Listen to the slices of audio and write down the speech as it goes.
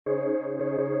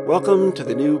Welcome to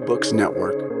the New Books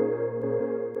Network.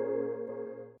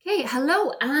 Hey,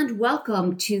 hello and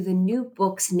welcome to the New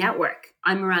Books Network.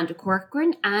 I'm Miranda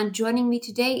Corcoran, and joining me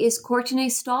today is Courtney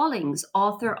Stallings,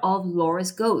 author of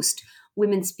Laura's Ghost,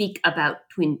 Women Speak About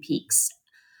Twin Peaks.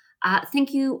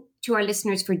 Thank you to our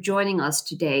listeners for joining us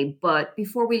today. But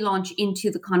before we launch into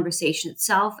the conversation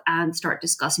itself and start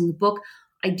discussing the book,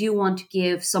 I do want to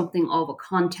give something of a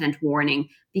content warning.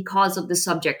 Because of the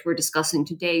subject we're discussing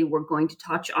today, we're going to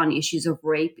touch on issues of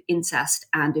rape, incest,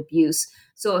 and abuse.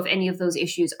 So if any of those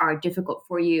issues are difficult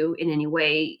for you in any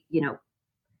way,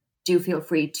 do feel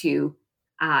free to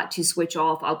switch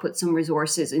off. I'll put some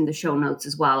resources in the show notes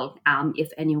as well,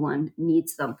 if anyone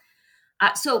needs them.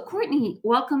 So Courtney,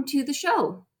 welcome to the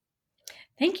show.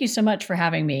 Thank you so much for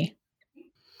having me.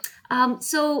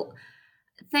 So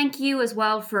thank you as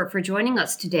well for joining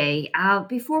us today.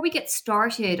 Before we get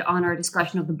started on our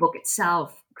discussion of the book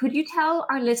itself, could you tell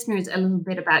our listeners a little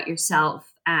bit about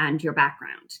yourself and your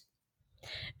background?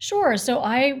 Sure. So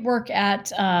I work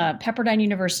at Pepperdine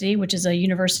University, which is a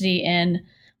university in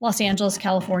Los Angeles,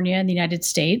 California, in the United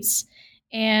States.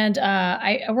 And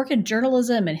I work in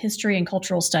journalism and history and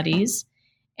cultural studies,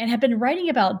 and have been writing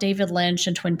about David Lynch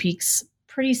and Twin Peaks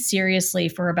pretty seriously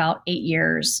for about 8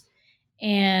 years.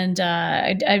 And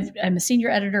I'm a senior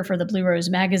editor for the Blue Rose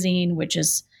magazine, which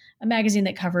is a magazine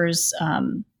that covers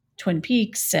Twin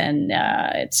Peaks, and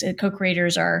its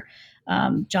co-creators are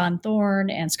John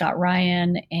Thorne and Scott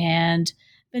Ryan, and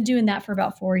been doing that for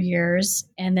about 4 years.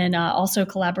 And then also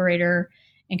collaborator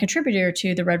and contributor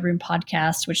to the Red Room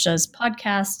podcast, which does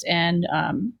podcast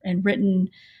and written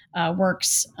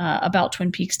works about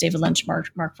Twin Peaks, David Lynch,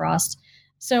 Mark Frost.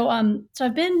 So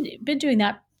I've been doing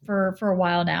that for a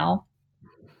while now.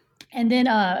 And then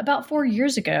about 4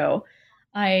 years ago,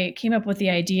 I came up with the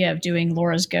idea of doing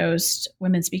Laura's Ghost,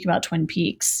 Women Speak About Twin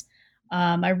Peaks.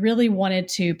 I really wanted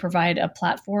to provide a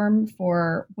platform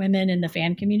for women in the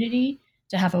fan community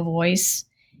to have a voice.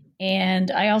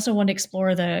 And I also wanted to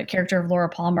explore the character of Laura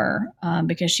Palmer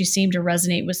because she seemed to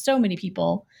resonate with so many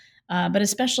people, but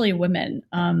especially women,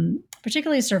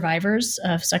 particularly survivors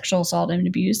of sexual assault and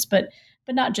abuse, but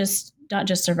not just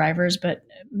survivors, but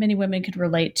many women could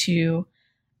relate to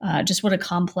just what a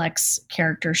complex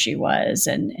character she was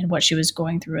and what she was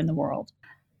going through in the world.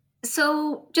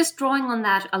 So just drawing on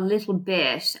that a little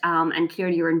bit, and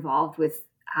clearly you're involved with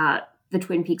the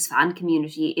Twin Peaks fan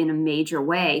community in a major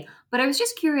way, but I was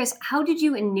just curious, how did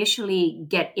you initially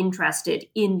get interested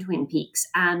in Twin Peaks,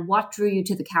 and what drew you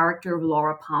to the character of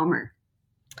Laura Palmer?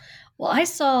 Well, I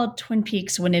saw Twin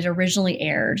Peaks when it originally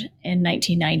aired in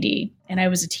 1990, and I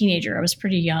was a teenager. I was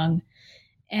pretty young,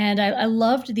 and I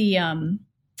loved the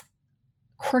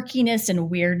quirkiness and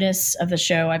weirdness of the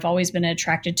show. I've always been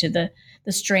attracted to the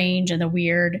strange and the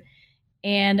weird.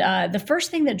 And the first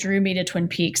thing that drew me to Twin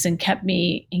Peaks and kept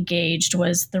me engaged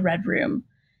was the Red Room,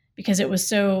 because it was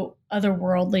so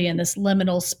otherworldly in this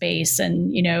liminal space.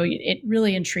 And, it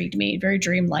really intrigued me, very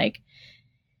dreamlike.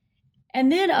 And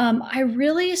then I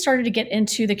really started to get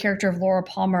into the character of Laura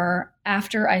Palmer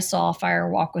after I saw Fire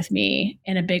Walk with Me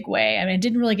in a big way. I mean, I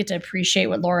didn't really get to appreciate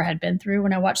what Laura had been through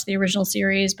when I watched the original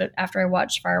series, but after I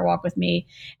watched Fire Walk with Me,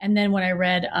 and then when I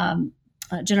read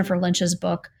Jennifer Lynch's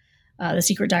book, The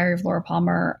Secret Diary of Laura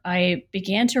Palmer, I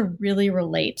began to really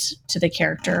relate to the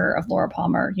character of Laura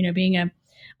Palmer, being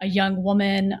a young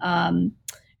woman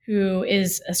who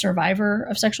is a survivor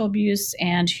of sexual abuse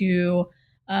and who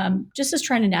just is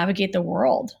trying to navigate the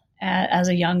world as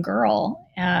a young girl.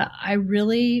 I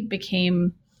really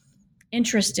became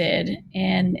interested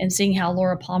in seeing how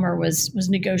Laura Palmer was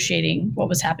negotiating what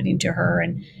was happening to her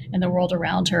and the world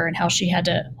around her, and how she had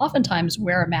to oftentimes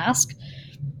wear a mask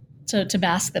to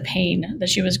mask the pain that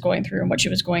she was going through and what she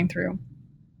was going through.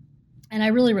 And I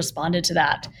really responded to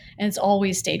that, and it's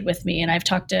always stayed with me. And I've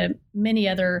talked to many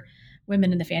other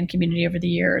women in the fan community over the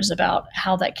years about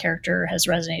how that character has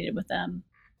resonated with them.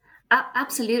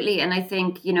 Absolutely. And I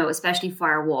think, especially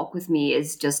Fire Walk with Me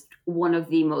is just one of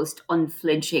the most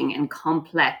unflinching and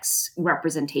complex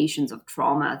representations of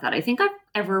trauma that I think I've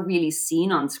ever really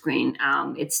seen on screen.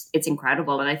 It's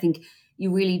incredible. And I think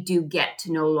you really do get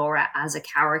to know Laura as a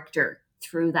character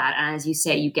through that. And as you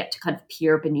say, you get to kind of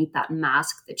peer beneath that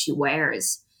mask that she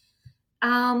wears.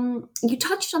 You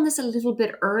touched on this a little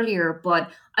bit earlier,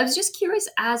 but I was just curious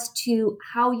as to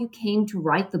how you came to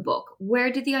write the book.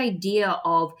 Where did the idea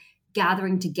of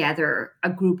gathering together a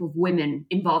group of women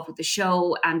involved with the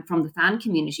show and from the fan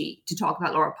community to talk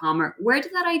about Laura Palmer, where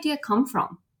did that idea come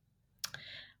from?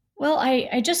 Well,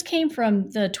 I just came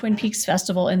from the Twin Peaks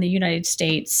Festival in the United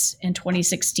States in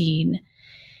 2016.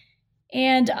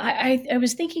 And I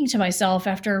was thinking to myself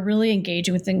after really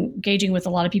engaging with a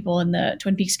lot of people in the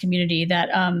Twin Peaks community that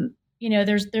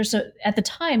at the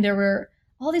time there were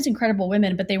all these incredible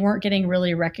women, but they weren't getting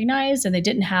really recognized, and they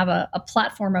didn't have a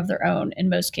platform of their own in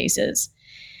most cases.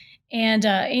 And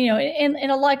in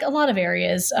a lot of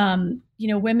areas,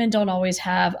 women don't always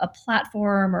have a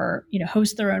platform, or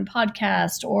host their own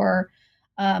podcast, or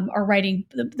are writing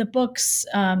the books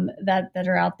that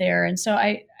are out there. And so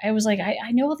I was like,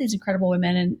 I know all these incredible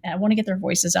women, and I want to get their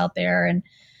voices out there. And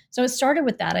so it started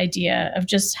with that idea of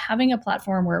just having a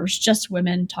platform where it was just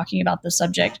women talking about the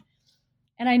subject.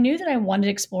 And I knew that I wanted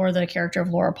to explore the character of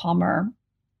Laura Palmer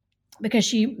because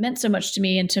she meant so much to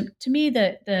me. And to me,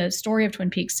 the story of Twin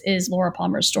Peaks is Laura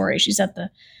Palmer's story. She's at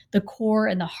the core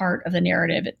and the heart of the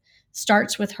narrative. It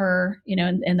starts with her,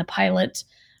 in the pilot.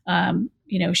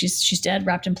 She's dead,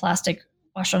 wrapped in plastic,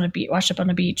 washed up on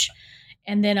a beach,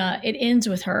 and then it ends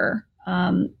with her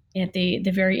at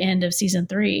the very end of season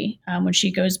 3 when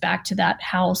she goes back to that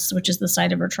house, which is the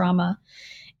site of her trauma.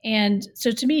 And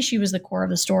so to me, she was the core of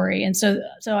the story. And so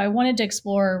I wanted to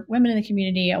explore women in the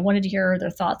community. I wanted to hear their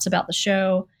thoughts about the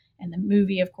show and the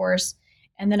movie, of course.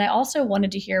 And then I also wanted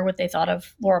to hear what they thought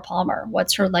of Laura Palmer.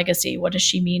 What's her legacy? What does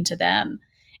she mean to them?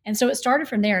 And so it started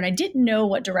from there. And I didn't know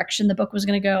what direction the book was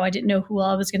going to go. I didn't know who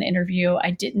I was going to interview.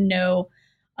 I didn't know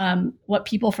what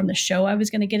people from the show I was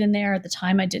going to get in there. At the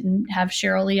time, I didn't have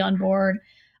Sheryl Lee on board.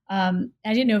 I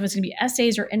didn't know if it was going to be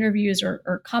essays or interviews or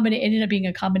it ended up being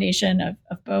a combination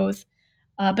of both.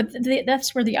 But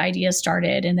that's where the idea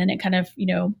started. And then it kind of,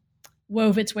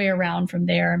 wove its way around from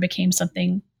there and became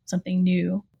something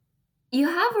new. You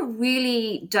have a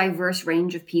really diverse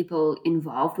range of people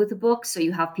involved with the book. So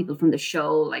you have people from the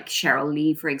show, like Sheryl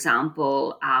Lee, for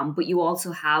example. But you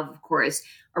also have, of course,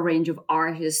 a range of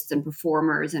artists and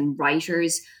performers and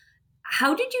writers.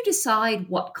 How did you decide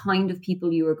what kind of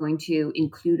people you were going to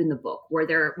include in the book? Were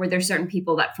there certain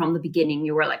people that from the beginning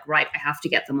you were like, right, I have to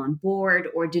get them on board,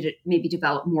 or did it maybe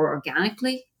develop more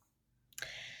organically?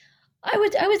 I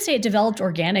would say it developed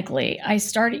organically. I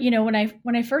started, when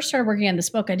I first started working on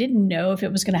this book, I didn't know if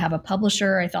it was going to have a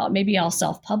publisher. I thought maybe I'll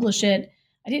self-publish it.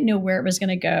 I didn't know where it was going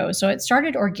to go. So it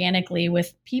started organically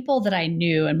with people that I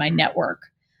knew in my network.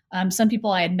 Some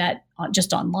people I had met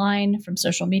just online from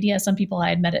social media. Some people I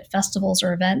had met at festivals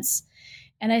or events.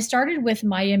 And I started with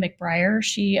Maya McBriar.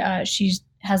 She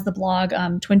has the blog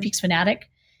Twin Peaks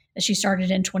Fanatic that she started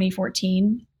in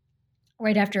 2014,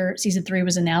 right after season 3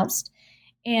 was announced.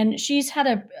 And she's had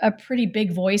a pretty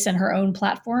big voice and her own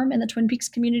platform in the Twin Peaks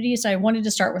community. So I wanted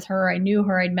to start with her. I knew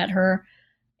her, I'd met her,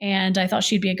 and I thought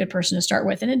she'd be a good person to start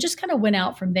with. And it just kind of went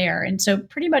out from there. And so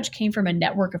pretty much came from a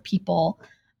network of people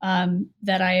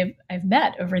that I've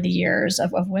met over the years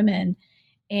of women,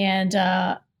 and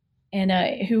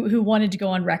who wanted to go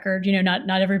on record.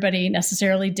 Not everybody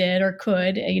necessarily did or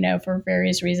could, for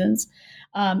various reasons.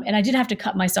 And I did have to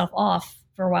cut myself off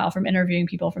for a while from interviewing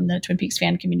people from the Twin Peaks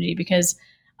fan community because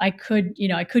I could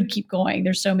keep going.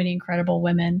 There's so many incredible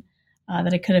women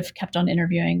that I could have kept on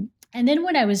interviewing. And then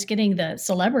when I was getting the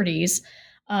celebrities,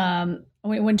 once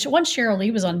Sheryl Lee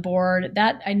was on board,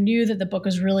 that I knew that the book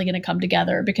was really going to come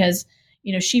together because,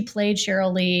 she played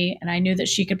Sheryl Lee, and I knew that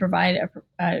she could provide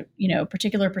a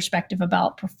particular perspective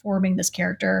about performing this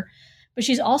character. But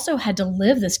she's also had to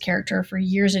live this character for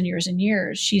years and years and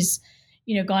years. She's,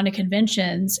 gone to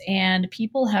conventions, and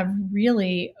people have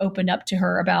really opened up to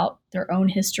her about their own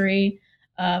history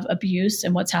of abuse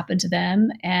and what's happened to them.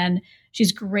 And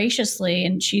she's graciously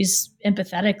and she's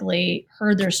empathetically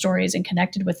heard their stories and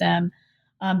connected with them.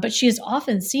 But she is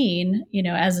often seen,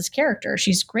 as this character.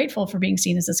 She's grateful for being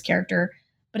seen as this character,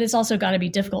 but it's also got to be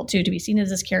difficult too, to be seen as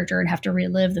this character and have to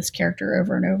relive this character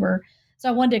over and over. So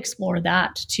I wanted to explore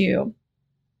that too.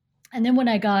 And then when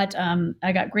I got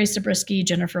Grace Zabriskie,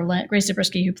 Grace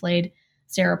Zabriskie, who played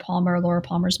Sarah Palmer, Laura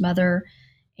Palmer's mother,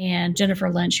 and Jennifer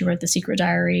Lynch, who wrote The Secret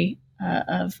Diary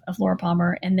of Laura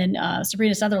Palmer, and then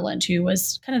Sabrina Sutherland, who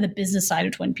was kind of the business side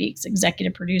of Twin Peaks,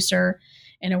 executive producer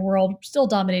in a world still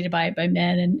dominated by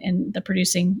men and the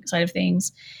producing side of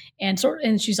things. And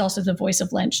she's also the voice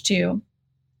of Lynch too.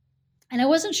 And I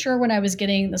wasn't sure when I was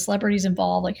getting the celebrities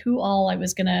involved, like who all I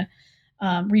was going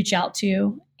to reach out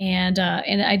to. And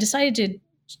I decided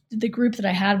the group that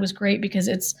I had was great because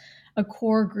it's a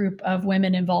core group of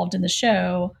women involved in the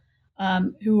show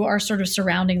who are sort of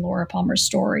surrounding Laura Palmer's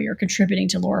story or contributing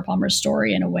to Laura Palmer's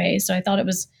story in a way. So I thought it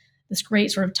was this great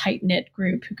sort of tight-knit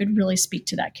group who could really speak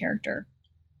to that character.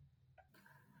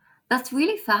 That's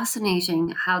really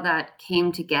fascinating how that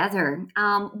came together.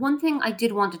 One thing I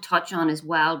did want to touch on as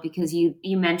well, because you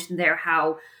mentioned there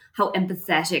how how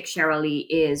empathetic Cheryl Lee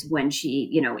is when she,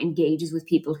 engages with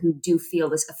people who do feel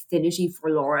this affinity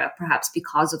for Laura, perhaps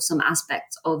because of some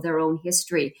aspects of their own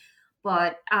history.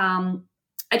 But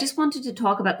I just wanted to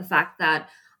talk about the fact that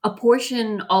a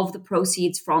portion of the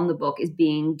proceeds from the book is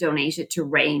being donated to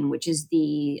RAINN, which is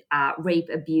the Rape,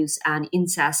 Abuse, and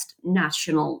Incest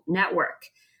National Network.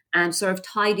 And sort of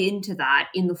tied into that,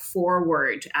 in the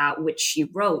foreword, which she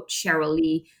wrote, Cheryl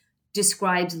Lee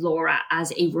describes Laura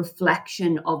as a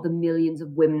reflection of the millions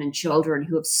of women and children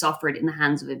who have suffered in the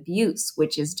hands of abuse,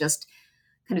 which is just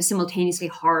kind of simultaneously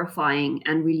horrifying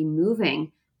and really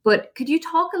moving. But could you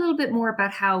talk a little bit more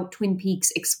about how Twin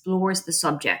Peaks explores the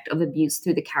subject of abuse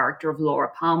through the character of Laura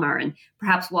Palmer, and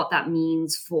perhaps what that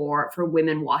means for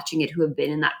women watching it who have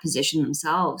been in that position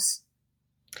themselves?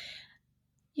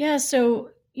 Yeah, so,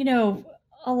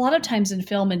 a lot of times in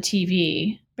film and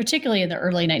TV, particularly in the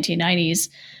early 1990s,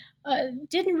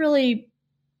 didn't really,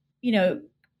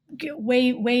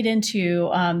 wade into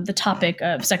the topic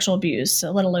of sexual abuse,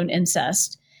 let alone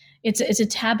incest. It's a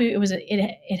taboo.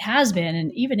 It has been,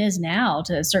 and even is now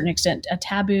to a certain extent, a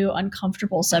taboo,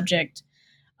 uncomfortable subject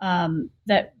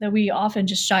that we often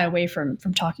just shy away from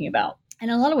talking about. And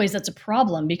in a lot of ways, that's a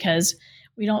problem because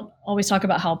we don't always talk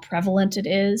about how prevalent it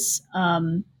is.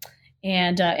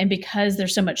 And because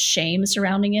there's so much shame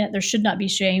surrounding it, there should not be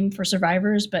shame for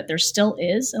survivors, but there still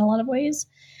is in a lot of ways.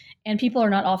 And people are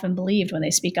not often believed when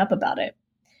they speak up about it.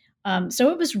 So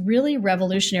it was really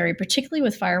revolutionary, particularly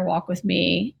with Fire Walk with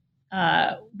Me,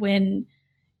 when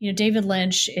David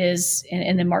Lynch is,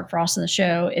 and then Mark Frost in the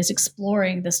show, is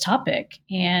exploring this topic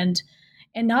and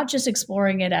not just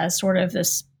exploring it as sort of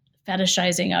this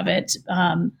fetishizing of it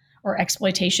or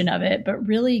exploitation of it, but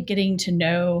really getting to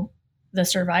know the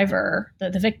survivor,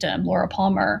 the victim, Laura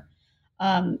Palmer,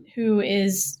 who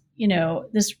is,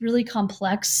 this really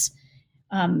complex,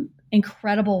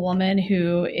 incredible woman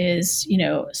who is,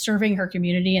 serving her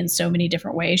community in so many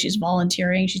different ways. She's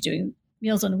volunteering, she's doing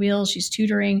Meals on Wheels, she's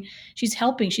tutoring, she's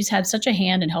helping, she's had such a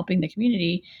hand in helping the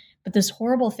community, but this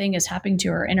horrible thing is happening to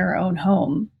her in her own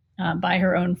home by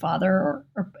her own father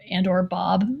or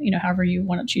Bob, however you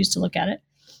want to choose to look at it.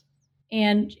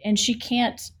 And she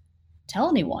can't tell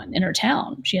anyone in her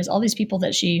town. She has all these people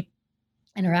that she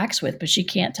interacts with, but she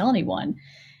can't tell anyone.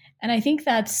 And I think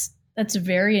that's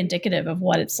very indicative of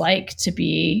what it's like to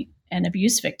be an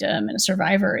abuse victim and a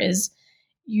survivor. Is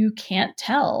you can't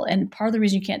tell. And part of the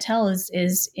reason you can't tell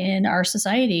is in our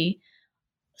society,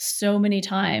 so many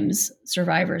times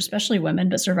survivors, especially women,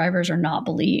 but survivors are not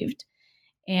believed.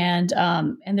 And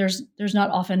there's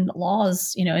not often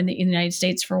laws, in the United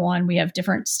States, for one. We have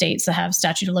different states that have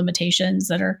statute of limitations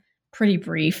that are pretty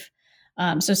brief.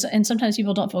 And sometimes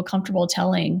people don't feel comfortable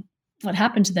telling what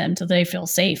happened to them till they feel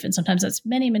safe. And sometimes that's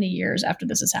many, many years after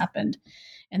this has happened.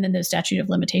 And then the statute of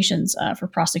limitations for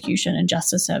prosecution and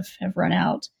justice have run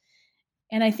out.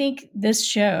 And I think this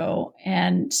show,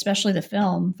 and especially the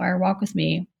film Fire Walk with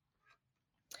Me,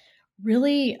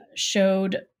 really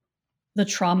showed the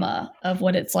trauma of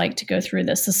what it's like to go through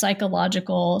this, the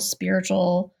psychological,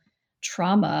 spiritual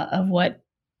trauma of what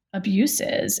abuse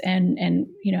is, and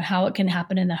how it can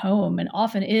happen in the home, and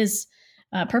often is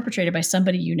perpetrated by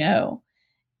somebody.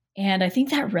 And I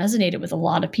think that resonated with a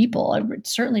lot of people. It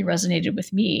certainly resonated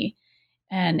with me,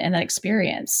 and that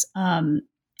experience. And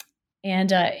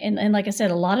like I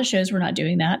said, a lot of shows were not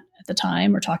doing that at the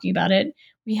time or talking about it.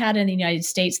 We had in the United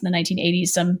States in the 1980s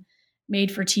some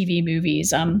made-for-TV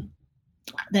movies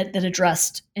that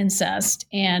addressed incest,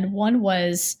 and one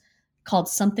was called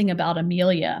Something About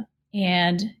Amelia,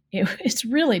 and it's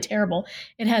really terrible.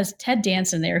 It has Ted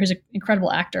Danson there, who's an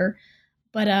incredible actor,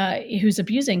 but who's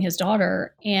abusing his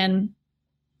daughter. And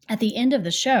at the end of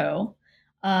the show,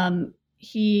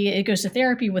 he goes to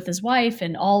therapy with his wife,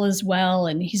 and all is well.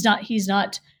 And he's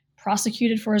not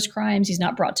prosecuted for his crimes. He's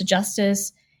not brought to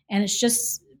justice. And it's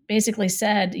just basically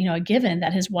said, a given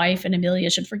that his wife and Amelia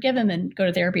should forgive him and go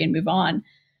to therapy and move on.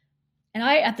 And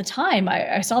at the time,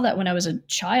 I saw that when I was a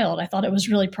child. I thought it was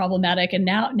really problematic. And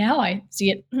now I see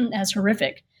it as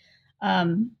horrific,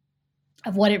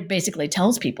 of what it basically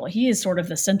tells people. He is sort of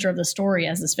the center of the story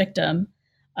as this victim,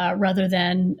 rather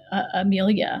than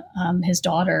Amelia, his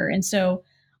daughter. And so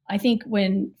I think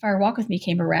when Fire Walk with Me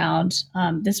came around,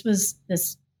 this was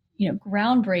this,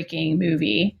 groundbreaking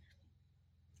movie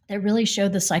that really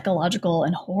showed the psychological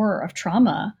and horror of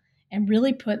trauma, and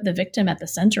really put the victim at the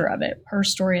center of it, her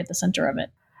story at the center of it.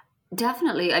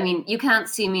 Definitely. I mean, you can't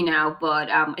see me now,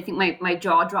 but I think my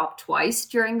jaw dropped twice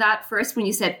during that. First, when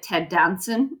you said Ted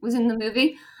Danson was in the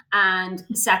movie. And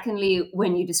secondly,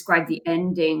 when you described the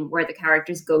ending where the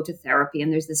characters go to therapy,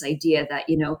 and there's this idea that,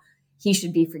 he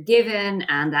should be forgiven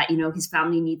and that, his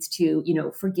family needs to,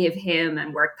 forgive him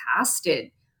and work past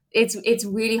it. It's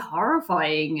really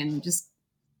horrifying and just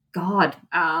God.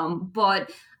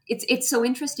 But it's so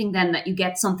interesting then that you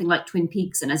get something like Twin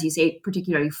Peaks, and as you say,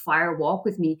 particularly Fire Walk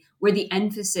with Me, where the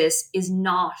emphasis is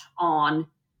not on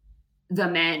the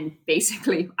men,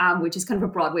 basically, which is kind of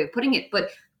a broad way of putting it. But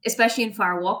especially in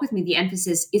Fire Walk with Me, the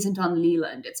emphasis isn't on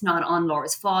Leland. It's not on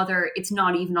Laura's father. It's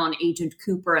not even on Agent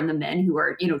Cooper and the men who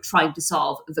are, trying to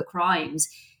solve the crimes.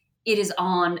 It is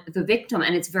on the victim,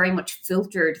 and it's very much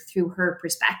filtered through her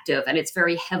perspective, and it's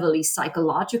very heavily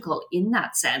psychological in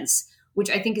that sense,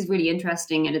 which I think is really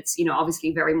interesting. And it's,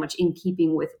 obviously very much in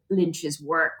keeping with Lynch's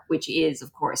work, which is,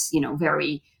 of course,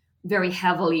 very, very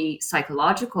heavily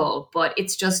psychological. But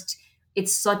it's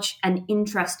such an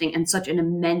interesting and such an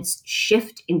immense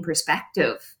shift in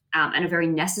perspective, and a very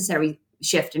necessary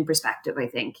shift in perspective, I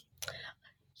think.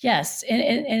 Yes.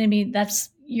 And I mean, that's,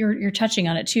 you're touching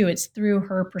on it too. It's through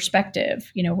her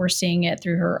perspective, we're seeing it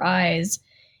through her eyes.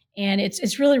 And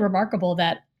it's really remarkable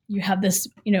that you have this,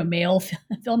 male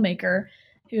filmmaker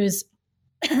who's,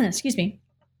 excuse me,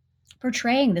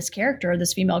 portraying this character,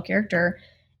 this female character,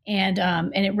 and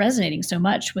it resonating so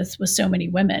much with so many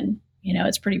women.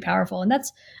 It's pretty powerful. And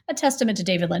that's a testament to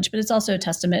David Lynch, but it's also a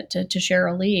testament to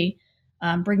Sheryl Lee,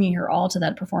 bringing her all to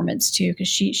that performance too, because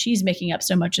she's making up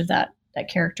so much of that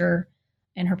character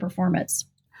and her performance.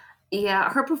 Yeah,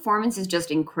 her performance is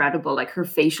just incredible. Like her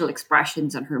facial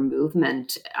expressions and her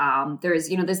movement. There's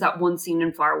that one scene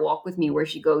in Fire Walk with Me where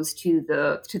she goes to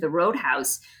the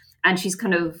roadhouse, and she's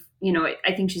kind of,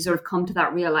 I think she's sort of come to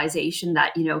that realization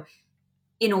that,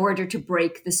 in order to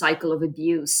break the cycle of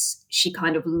abuse, she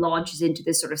kind of launches into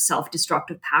this sort of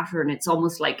self-destructive pattern. It's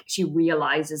almost like she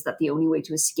realizes that the only way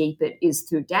to escape it is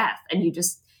through death. And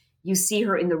you see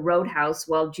her in the roadhouse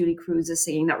while Julie Cruz is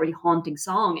singing that really haunting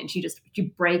song, and she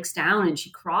breaks down and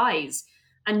she cries,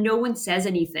 and no one says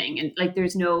anything, and like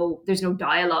there's no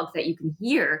dialogue that you can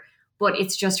hear, but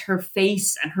it's just her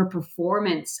face and her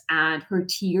performance and her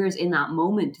tears in that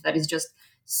moment that is just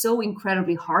so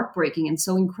incredibly heartbreaking and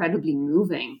so incredibly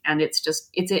moving. And it's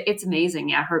amazing.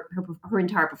 Yeah, her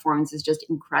entire performance is just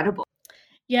incredible.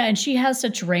 Yeah, and she has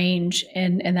such range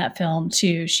in that film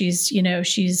too. She's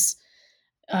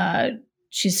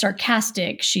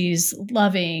sarcastic, she's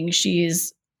loving,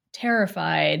 she's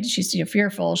terrified, she's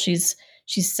fearful, she's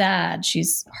sad,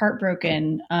 she's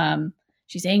heartbroken,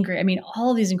 she's angry. I mean,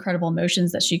 all of these incredible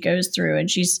emotions that she goes through, and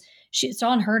it's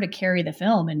on her to carry the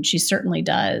film, and she certainly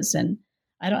does. And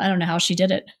I don't know how she did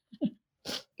it.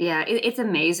 Yeah, it's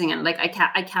amazing. And like I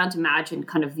can't imagine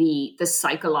kind of the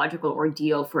psychological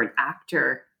ordeal for an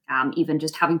actor, even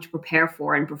just having to prepare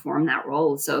for and perform that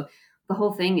role. So the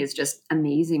whole thing is just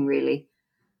amazing, really.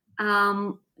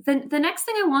 The next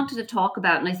thing I wanted to talk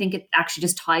about, and I think it actually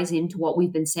just ties into what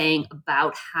we've been saying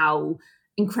about how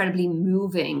incredibly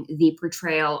moving the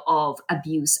portrayal of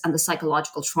abuse and the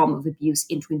psychological trauma of abuse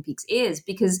in Twin Peaks is,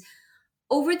 because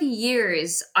over the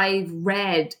years, I've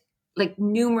read like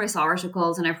numerous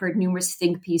articles and I've heard numerous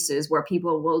think pieces where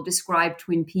people will describe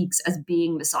Twin Peaks as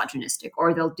being misogynistic,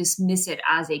 or they'll dismiss it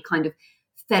as a kind of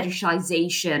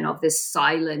fetishization of this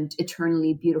silent,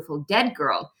 eternally beautiful dead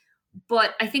girl.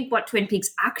 But I think what Twin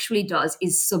Peaks actually does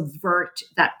is subvert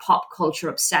that pop culture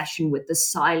obsession with the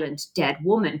silent dead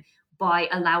woman by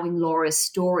allowing Laura's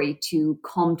story to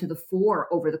come to the fore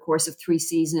over the course of 3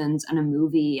 seasons and a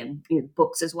movie and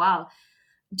books as well.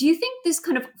 Do you think this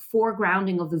kind of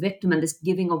foregrounding of the victim and this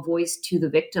giving a voice to the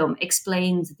victim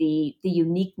explains the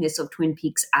uniqueness of Twin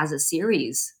Peaks as a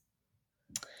series?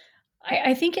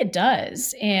 I think it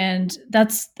does. And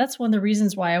that's one of the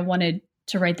reasons why I wanted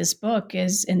to write this book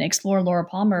and explore Laura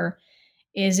Palmer.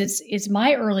 It's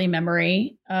my early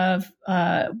memory of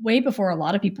way before a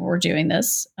lot of people were doing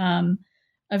this,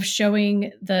 of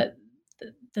showing the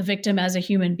victim as a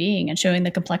human being and showing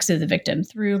the complexity of the victim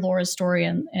through Laura's story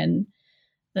and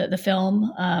the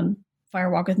film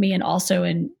Fire Walk with Me, and also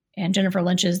in Jennifer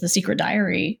Lynch's The Secret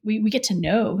Diary. We get to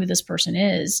know who this person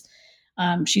is.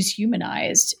 She's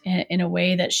humanized in a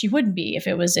way that she wouldn't be if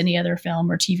it was any other film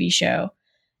or TV show.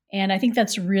 And I think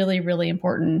that's really, really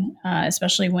important,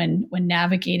 especially when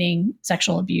navigating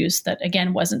sexual abuse that,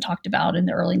 again, wasn't talked about in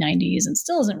the early 90s and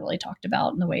still isn't really talked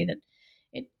about in the way that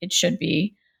it should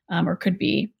be or could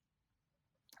be.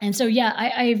 And so, yeah,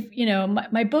 I've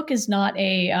my book is not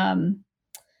a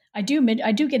I do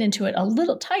get into it a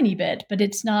little tiny bit, but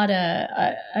it's not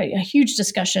a huge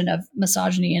discussion of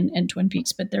misogyny in Twin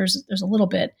Peaks. But there's a little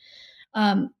bit.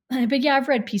 But yeah, I've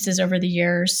read pieces over the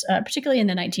years, particularly in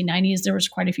the 1990s. There was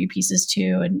quite a few pieces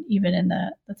too, and even in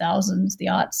the thousands, the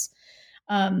aughts.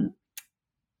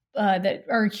 that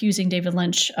are accusing David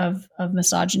Lynch of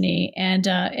misogyny, and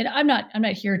I'm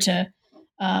not here to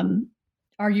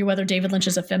argue whether David Lynch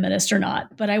is a feminist or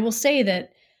not, but I will say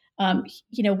that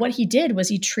what he did was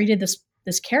he treated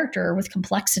this character with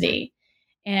complexity,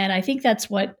 and I think that's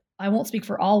what, I won't speak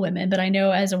for all women, but I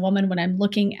know as a woman, when I'm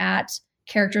looking at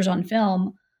characters on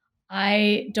film,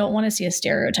 I don't want to see a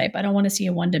stereotype. I don't want to see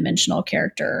a one-dimensional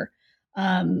character.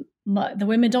 The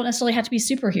women don't necessarily have to be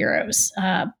superheroes,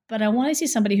 but I want to see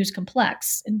somebody who's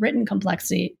complex and written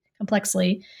complexly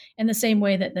in the same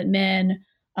way that men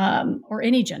or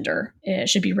any gender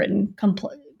should be written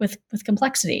with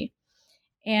complexity.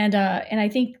 And I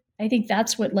think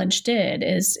that's what Lynch did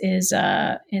is in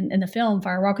the film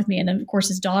Fire Walk with Me, and then of course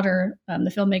his daughter,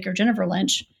 the filmmaker Jennifer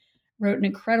Lynch, wrote an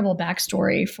incredible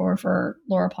backstory for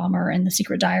Laura Palmer and The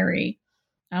Secret Diary,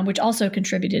 which also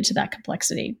contributed to that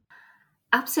complexity.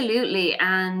 Absolutely.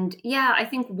 And yeah, I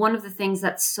think one of the things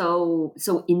that's so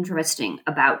interesting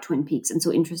about Twin Peaks and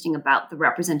so interesting about the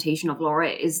representation of Laura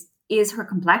is her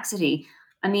complexity.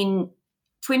 I mean,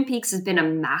 Twin Peaks has been a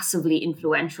massively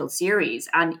influential series,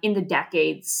 and in the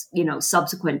decades,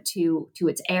 subsequent to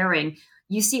its airing,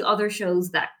 you see other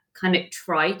shows that kind of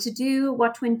try to do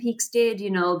what Twin Peaks did.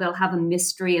 They'll have a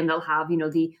mystery, and they'll have,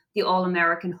 the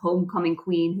all-American homecoming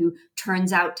queen who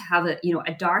turns out to have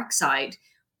a dark side.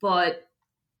 But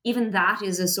even that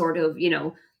is a sort of,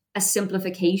 a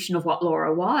simplification of what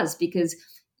Laura was, because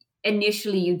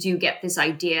initially you do get this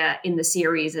idea in the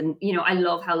series. And, I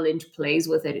love how Lynch plays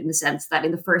with it in the sense that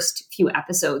in the first few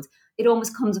episodes, it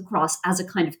almost comes across as a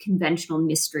kind of conventional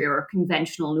mystery or a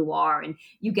conventional noir. And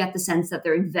you get the sense that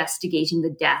they're investigating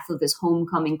the death of this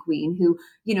homecoming queen who,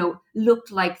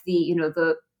 looked like the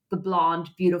blonde,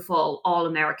 beautiful,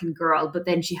 all-American girl, but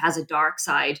then she has a dark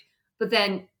side. But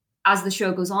then as the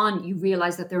show goes on, you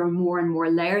realize that there are more and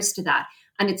more layers to that.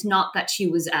 And it's not that she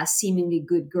was a seemingly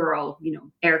good girl,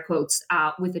 air quotes,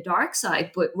 with a dark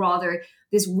side, but rather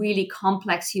this really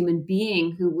complex human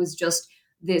being who was just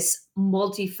this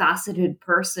multifaceted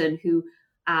person who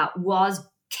was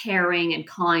caring and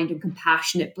kind and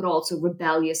compassionate, but also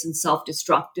rebellious and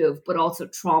self-destructive, but also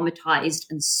traumatized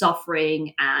and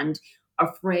suffering and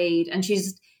afraid. And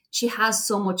she has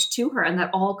so much to her, and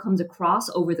that all comes across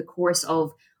over the course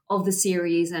of the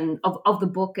series and of the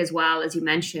book as well, as you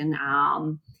mentioned,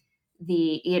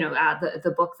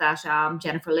 the book that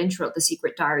Jennifer Lynch wrote, The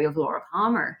Secret Diary of Laura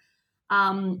Palmer.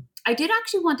 I did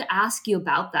actually want to ask you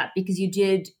about that, because you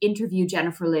did interview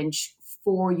Jennifer Lynch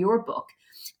for your book,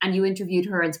 and you interviewed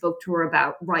her and spoke to her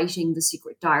about writing The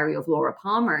Secret Diary of Laura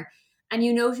Palmer. And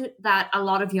you noted that a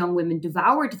lot of young women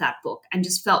devoured that book and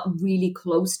just felt really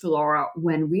close to Laura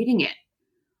when reading it.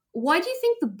 Why do you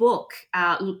think the book,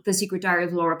 The Secret Diary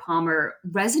of Laura Palmer,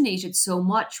 resonated so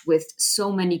much with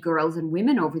so many girls and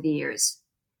women over the years?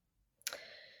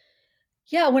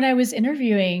 Yeah, when I was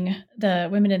interviewing the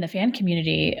women in the fan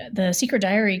community, The Secret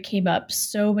Diary came up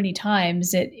so many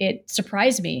times. It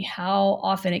surprised me how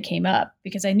often it came up,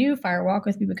 because I knew Fire Walk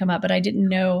with Me would come up, but I didn't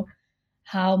know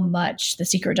how much The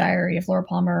Secret Diary of Laura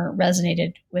Palmer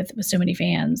resonated with so many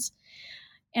fans.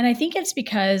 And I think it's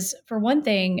because, for one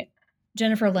thing,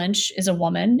 Jennifer Lynch is a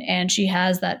woman, and she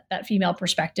has that female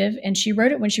perspective, and she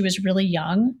wrote it when she was really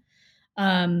young.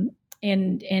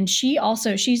 And she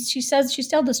also, she says, she's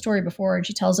told the story before, and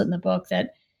she tells it in the book,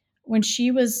 that when she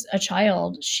was a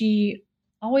child, she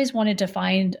always wanted to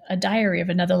find a diary of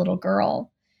another little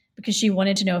girl, because she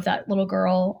wanted to know if that little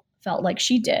girl felt like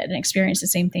she did and experienced the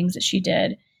same things that she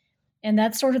did. And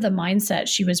that's sort of the mindset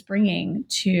she was bringing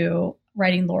to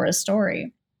writing Laura's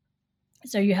story.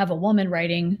 So you have a woman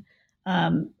writing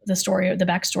the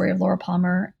backstory of Laura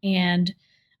Palmer, and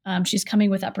she's coming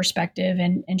with that perspective,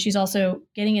 and she's also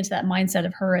getting into that mindset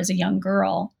of her as a young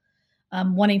girl,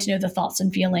 wanting to know the thoughts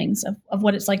and feelings of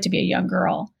what it's like to be a young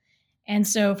girl. And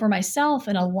so for myself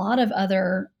and a lot of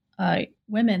other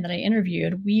women that I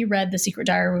interviewed, we read The Secret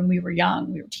Diary when we were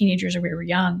young. We were teenagers or we were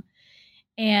young.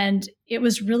 And it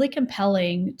was really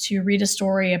compelling to read a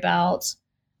story about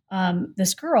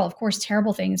this girl. Of course,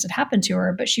 terrible things had happened to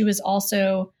her, but she was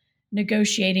also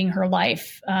negotiating her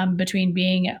life between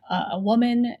being a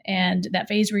woman and that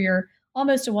phase where you're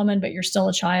almost a woman, but you're still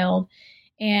a child.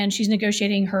 And she's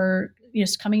negotiating her,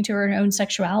 coming to her own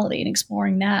sexuality and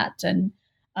exploring that, and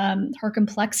her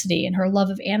complexity and her love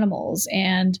of animals,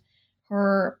 and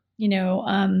her,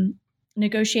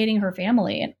 negotiating her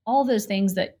family, and all those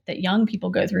things that young people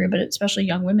go through, but especially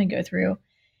young women go through.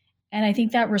 And I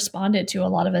think that responded to a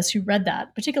lot of us who read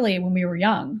that, particularly when we were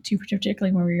young,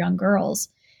 particularly when we were young girls.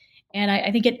 And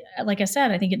I think it, like I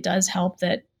said, I think it does help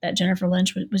that Jennifer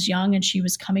Lynch was young, and she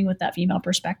was coming with that female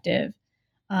perspective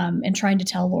and trying to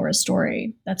tell Laura's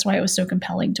story. That's why it was so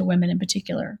compelling to women in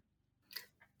particular.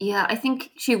 Yeah, I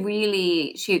think she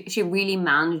really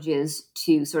manages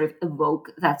to sort of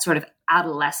evoke that sort of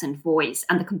adolescent voice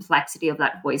and the complexity of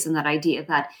that voice, and that idea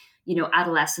that,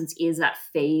 adolescence is that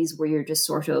phase where you're just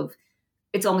sort of,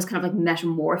 it's almost kind of like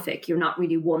metamorphic. You're not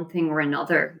really one thing or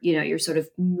another. You're sort of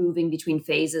moving between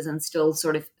phases and still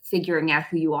sort of figuring out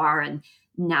who you are and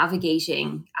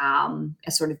navigating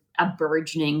a sort of a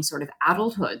burgeoning sort of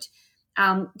adulthood.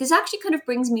 This actually kind of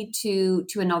brings me to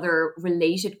another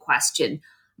related question.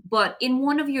 But in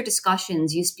one of your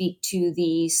discussions, you speak to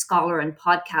the scholar and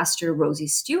podcaster Rosie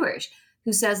Stewart,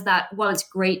 who says that while it's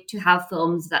great to have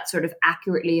films that sort of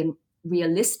accurately and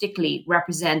realistically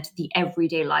represent the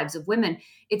everyday lives of women,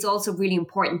 it's also really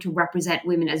important to represent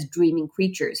women as dreaming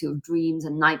creatures who have dreams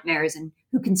and nightmares and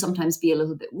who can sometimes be a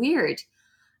little bit weird.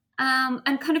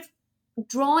 And kind of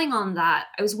drawing on that,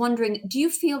 I was wondering, do you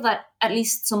feel that at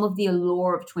least some of the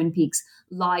allure of Twin Peaks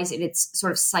lies in its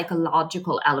sort of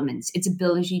psychological elements, its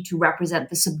ability to represent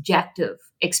the subjective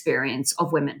experience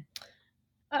of women?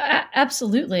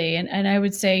 Absolutely. And I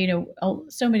would say,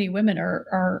 so many women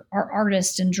are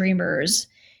artists and dreamers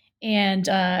and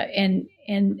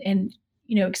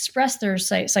express their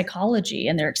psychology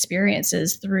and their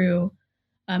experiences through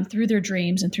their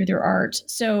dreams and through their art.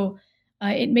 So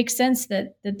it makes sense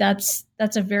that's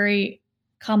a very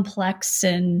complex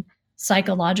and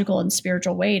psychological and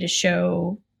spiritual way to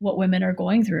show what women are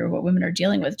going through, what women are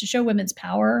dealing with, to show women's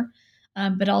power,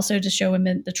 but also to show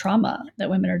women the trauma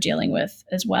that women are dealing with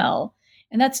as well.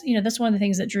 And that's one of the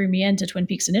things that drew me into Twin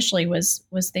Peaks initially was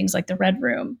things like the Red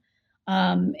Room.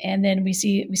 And then we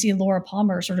see Laura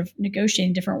Palmer sort of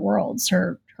negotiating different worlds,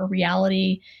 her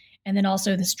reality, and then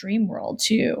also this dream world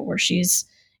too, where she's,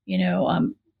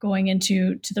 going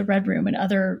into the Red Room and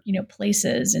other,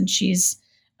 places, and she's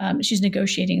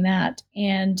negotiating that.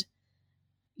 And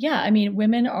yeah, I mean,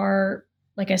 women are,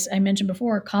 like I mentioned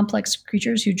before, complex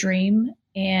creatures who dream.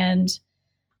 And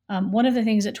one of the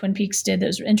things that Twin Peaks did that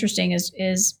was interesting is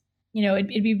it'd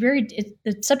be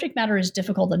the subject matter is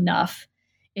difficult enough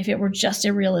if it were just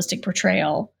a realistic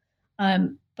portrayal.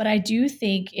 But I do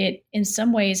think it, in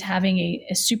some ways, having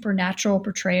a supernatural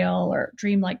portrayal or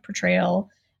dreamlike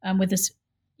portrayal with this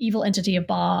evil entity of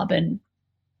Bob and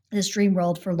this dream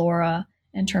world for Laura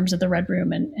in terms of the Red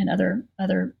Room and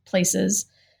other places,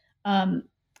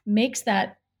 makes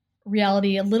that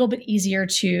reality a little bit easier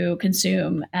to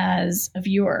consume as a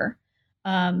viewer,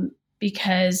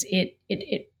 because it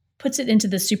puts it into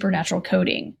the supernatural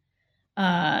coding.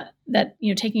 That,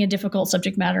 taking a difficult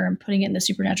subject matter and putting it in the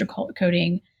supernatural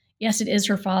coding. Yes, it is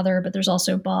her father, but there's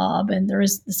also Bob, and there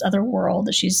is this other world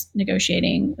that she's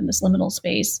negotiating in this liminal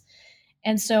space.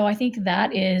 And so I think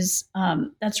that is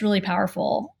that's really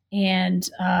powerful, and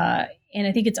I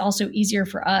think it's also easier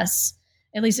for us,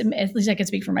 at least I can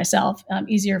speak for myself,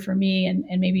 easier for me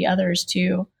and maybe others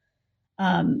to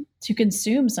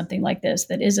consume something like this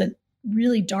that is a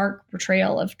really dark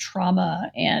portrayal of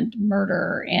trauma and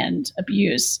murder and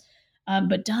abuse,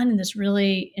 but done in this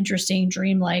really interesting,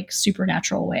 dreamlike,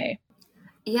 supernatural way.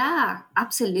 Yeah,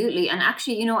 absolutely. And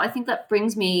actually, I think that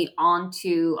brings me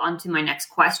onto my next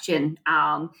question.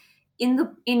 In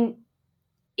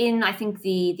I think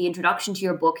the introduction to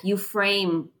your book, you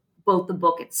frame both the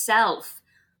book itself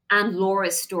and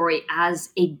Laura's story as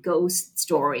a ghost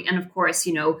story. And of course,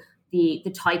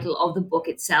 the title of the book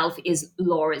itself is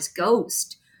Laura's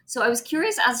Ghost. So I was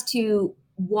curious as to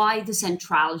why the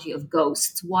centrality of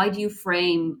ghosts. Why do you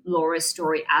frame Laura's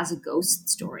story as a ghost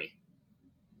story?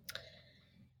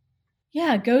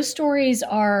 Yeah, ghost stories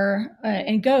are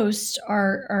and ghosts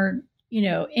are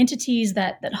entities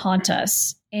that haunt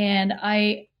us, and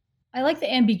I like the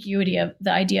ambiguity of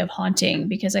the idea of haunting,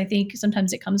 because I think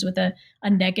sometimes it comes with a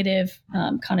negative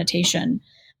connotation,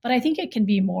 but I think it can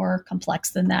be more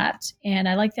complex than that. And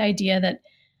I like the idea that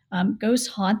ghosts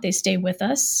haunt; they stay with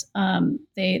us.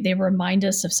 They remind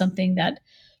us of something that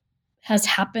has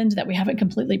happened that we haven't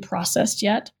completely processed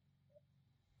yet,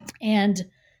 and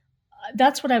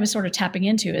that's what I was sort of tapping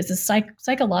into, is the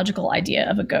psychological idea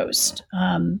of a ghost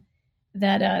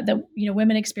that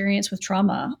women experience with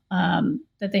trauma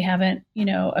that they haven't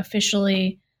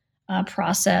officially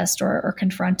processed or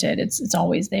confronted. It's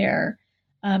always there.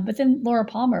 But then Laura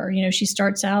Palmer, she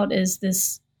starts out as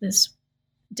this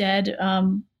dead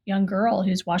young girl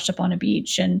who's washed up on a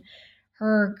beach, and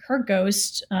her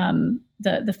ghost,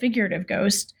 the figurative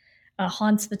ghost,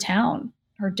 haunts the town.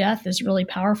 Her death is really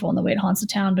powerful in the way it haunts the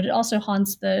town, but it also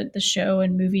haunts the show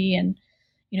and movie and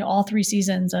all 3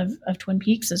 seasons of Twin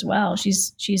Peaks as well.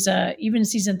 She's even in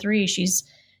season 3, she's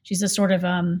a sort of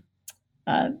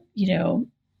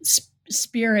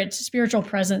spiritual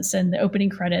presence in the opening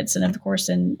credits, and of course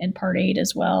in part 8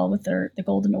 as well with the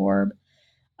golden orb.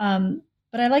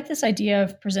 But I like this idea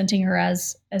of presenting her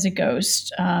as a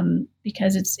ghost,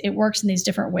 because it works in these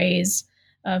different ways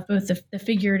of both the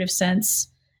figurative sense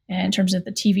in terms of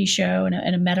the TV show in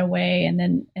a meta way, and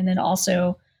then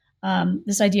also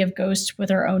this idea of ghosts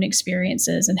with our own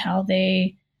experiences and how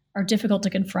they are difficult to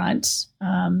confront,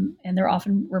 and they're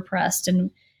often repressed,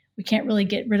 and we can't really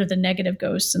get rid of the negative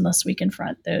ghosts unless we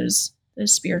confront those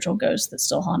spiritual ghosts that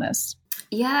still haunt us.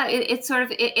 Yeah, it sort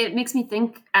of it makes me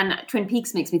think, and Twin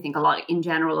Peaks makes me think a lot in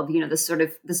general of, this sort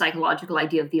of the psychological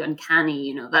idea of the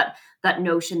uncanny, that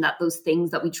notion that those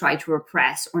things that we try to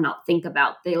repress or not think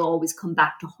about, they'll always come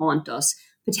back to haunt us,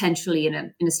 potentially in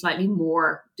a slightly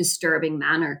more disturbing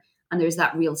manner. And there's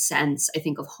that real sense, I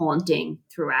think, of haunting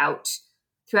throughout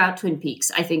Twin Peaks.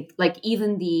 I think like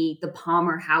even the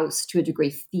Palmer house to a degree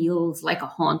feels like a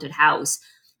haunted house.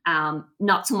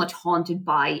 Not so much haunted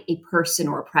by a person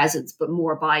or a presence, but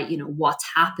more by, what's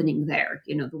happening there.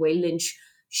 The way Lynch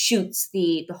shoots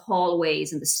the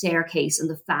hallways and the staircase and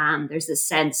the fan, there's this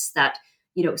sense that,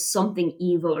 something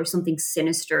evil or something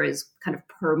sinister is kind of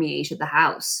permeated the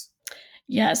house.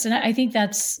 Yes. And I think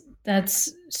that's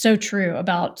so true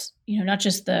about, not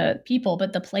just the people,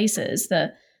 but the places.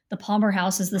 The Palmer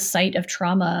house is the site of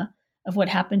trauma of what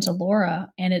happened to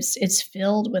Laura. And it's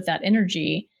filled with that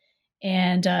energy.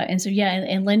 And so, yeah,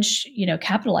 and Lynch,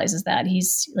 capitalizes that.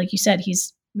 He's, like you said,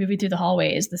 he's moving through the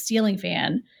hallways. The ceiling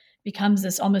fan becomes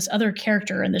this almost other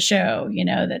character in the show,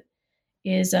 that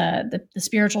is the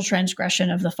spiritual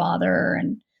transgression of the father,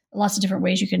 and lots of different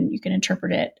ways you can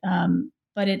interpret it.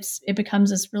 But it becomes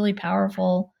this really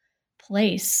powerful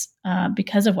place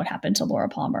because of what happened to Laura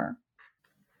Palmer.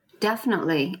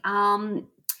 Definitely.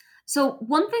 So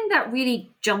one thing that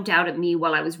really jumped out at me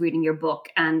while I was reading your book,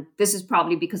 and this is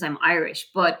probably because I'm Irish,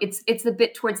 but it's the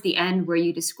bit towards the end where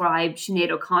you describe Sinead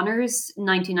O'Connor's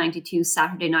 1992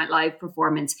 Saturday Night Live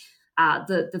performance,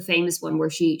 the famous one where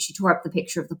she tore up the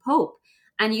picture of the Pope.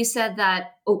 And you said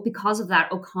that, because of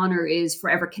that, O'Connor is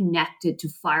forever connected to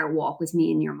Fire Walk with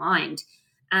Me in your mind.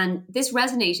 And this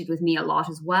resonated with me a lot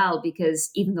as well, because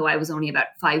even though I was only about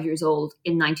 5 years old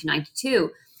in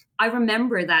 1992, I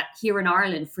remember that here in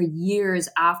Ireland, for years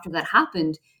after that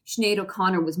happened, Sinead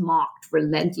O'Connor was mocked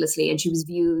relentlessly, and she was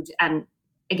viewed, and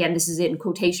again, this is in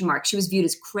quotation marks, she was viewed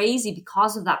as crazy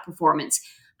because of that performance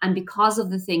and because of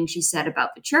the things she said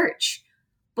about the church.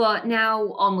 But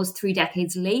now, almost 3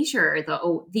 decades later,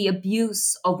 the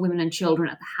abuse of women and children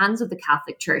at the hands of the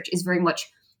Catholic Church is very much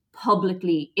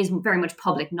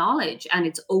public knowledge, and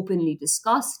it's openly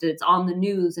discussed, it's on the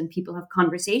news, and people have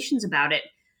conversations about it.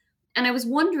 And I was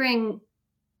wondering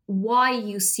why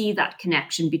you see that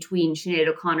connection between Sinead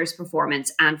O'Connor's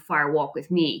performance and Fire Walk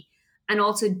with Me. And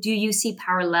also, do you see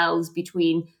parallels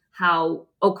between how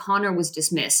O'Connor was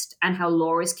dismissed and how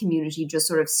Laura's community just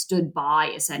sort of stood by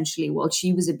essentially while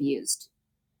she was abused?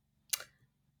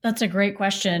 That's a great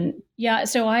question. Yeah,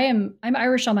 so I'm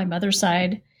Irish on my mother's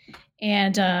side,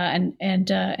 and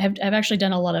have actually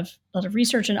done a lot of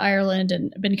research in Ireland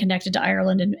and been connected to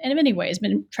Ireland in many ways.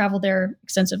 Been traveled there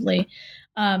extensively,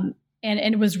 and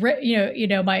it was my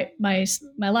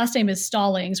last name is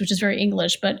Stallings, which is very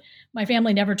English, but my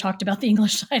family never talked about the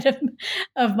English side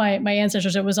of my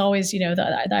ancestors. It was always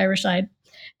the Irish side,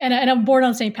 and I'm born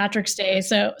on St. Patrick's Day,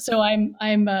 so I'm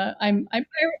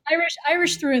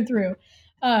Irish through and through.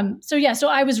 So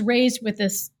I was raised with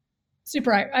this.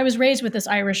 I was raised with this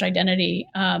Irish identity,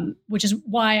 which is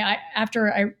why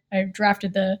after I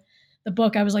drafted the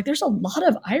book, I was like, there's a lot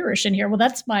of Irish in here. Well,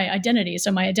 that's my identity.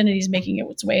 So my identity is making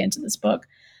its way into this book.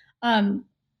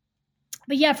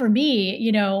 But yeah, for me,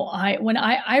 when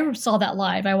I saw that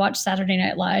live, I watched Saturday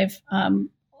Night Live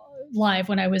live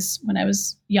when I was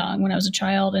young, when I was a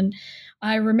child. And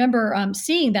I remember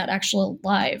seeing that actual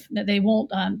live. That they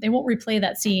won't replay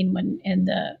that scene when in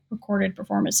the recorded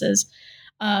performances.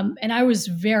 And I was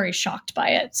very shocked by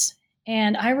it.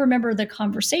 And I remember the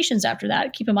conversations after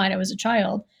that. Keep in mind, I was a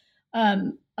child,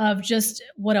 of just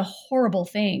what a horrible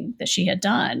thing that she had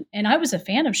done. And I was a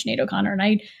fan of Sinead O'Connor, and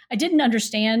I didn't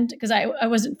understand because I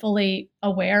wasn't fully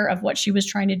aware of what she was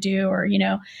trying to do,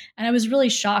 and I was really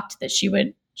shocked that she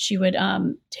would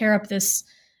tear up this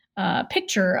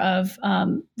picture of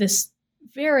this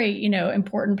very,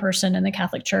 important person in the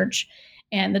Catholic Church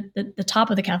and the top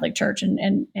of the Catholic Church,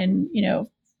 and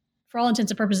for all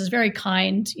intents and purposes, very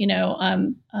kind,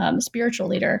 spiritual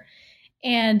leader.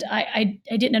 And I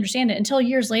didn't understand it until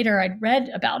years later. I'd read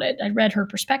about it. I'd read her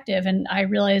perspective, and I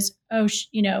realized,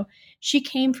 she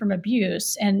came from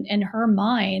abuse, and her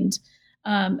mind,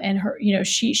 and her,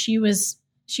 she was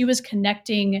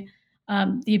connecting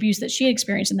the abuse that she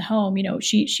experienced in the home.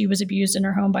 She was abused in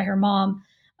her home by her mom,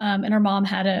 and her mom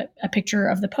had a picture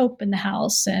of the Pope in the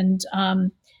house, and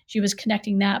she was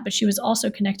connecting that, but she was also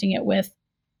connecting it with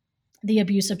the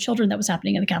abuse of children that was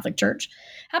happening in the Catholic Church,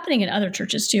 happening in other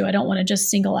churches too. I don't want to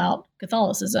just single out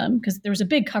Catholicism, because there was a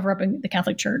big cover up in the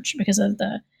Catholic Church because of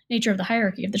the nature of the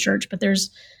hierarchy of the church. But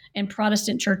there's in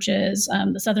Protestant churches,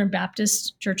 the Southern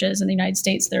Baptist churches in the United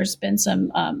States, there's been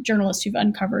some journalists who've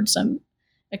uncovered some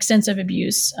extensive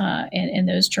abuse in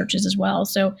those churches as well.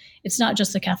 So it's not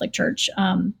just the Catholic Church.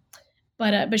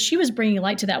 But she was bringing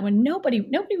light to that when nobody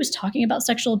was talking about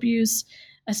sexual abuse,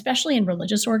 especially in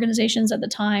religious organizations at the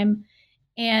time.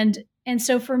 And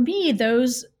so for me,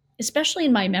 those, especially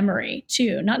in my memory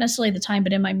too, not necessarily the time,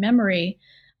 but in my memory,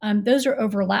 those are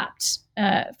overlapped.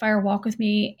 Fire Walk With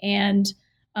Me and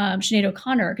Sinead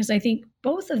O'Connor, because I think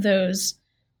both of those,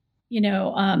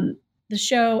 the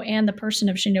show and the person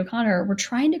of Sinead O'Connor were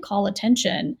trying to call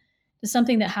attention to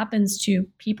something that happens to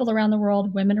people around the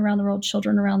world, women around the world,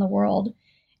 children around the world.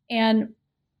 And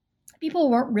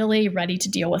people weren't really ready to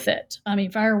deal with it. I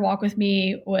mean, Fire Walk With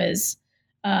Me was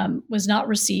not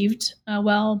received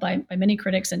well by many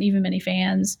critics and even many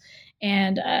fans.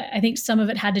 And I think some of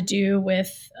it had to do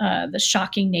with the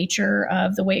shocking nature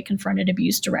of the way it confronted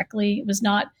abuse directly. It was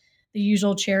not the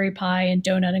usual cherry pie and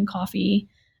donut and coffee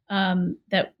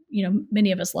that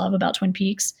many of us love about Twin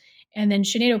Peaks. And then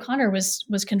Sinead O'Connor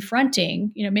was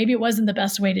confronting. Maybe it wasn't the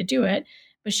best way to do it,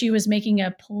 but she was making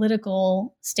a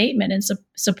political statement in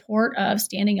support of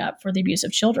standing up for the abuse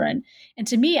of children. And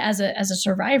to me, as a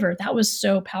survivor, that was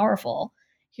so powerful.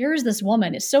 Here's this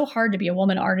woman. It's so hard to be a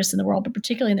woman artist in the world, but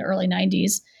particularly in the early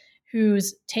 90s,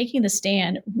 who's taking the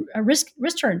stand,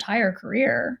 risked her entire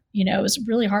career. It was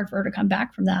really hard for her to come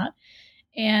back from that.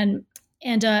 And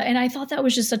I thought that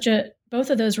was just both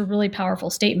of those were really powerful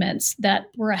statements that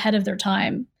were ahead of their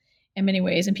time in many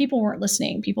ways. And people weren't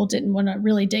listening. People didn't want to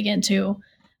really dig into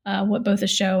what both the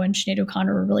show and Sinead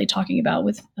O'Connor were really talking about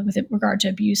with regard to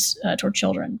abuse toward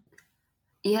children.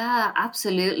 Yeah,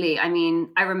 absolutely. I mean,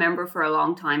 I remember for a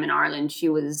long time in Ireland, she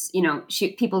was,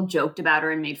 people joked about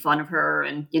her and made fun of her,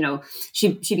 and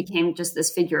she became just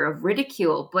this figure of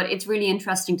ridicule. But it's really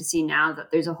interesting to see now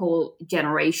that there's a whole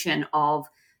generation of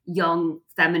young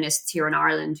feminists here in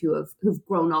Ireland who've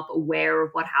grown up aware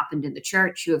of what happened in the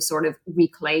church, who have sort of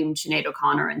reclaimed Sinead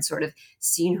O'Connor and sort of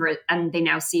seen her, and they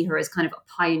now see her as kind of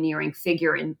a pioneering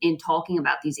figure in talking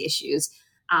about these issues.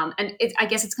 I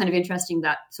guess it's kind of interesting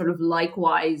that sort of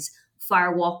likewise,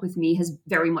 Fire Walk With Me has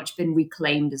very much been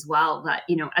reclaimed as well. That,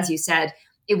 as you said,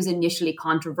 it was initially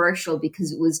controversial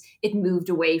because it moved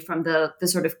away from the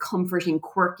sort of comforting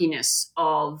quirkiness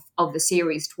of the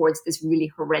series towards this really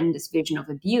horrendous vision of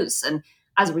abuse. And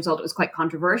as a result, it was quite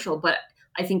controversial. But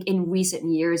I think in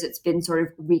recent years, it's been sort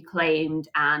of reclaimed.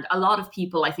 And a lot of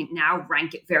people, I think, now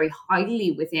rank it very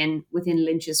highly within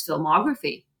Lynch's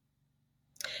filmography.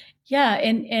 Yeah,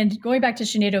 and going back to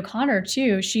Sinead O'Connor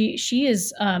too, she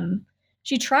is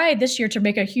she tried this year to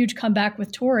make a huge comeback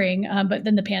with touring, but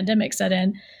then the pandemic set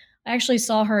in. I actually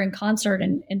saw her in concert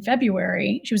in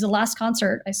February. She was the last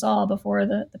concert I saw before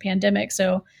the pandemic,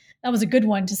 so that was a good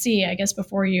one to see, I guess,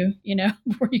 before you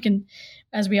can,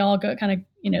 as we all go kind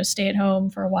of stay at home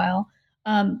for a while.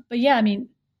 But yeah, I mean,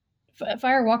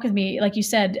 Fire Walk With Me, like you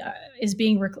said, is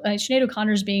being Sinead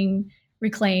O'Connor's being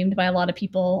reclaimed by a lot of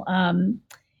people.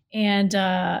 And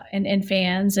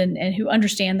fans and who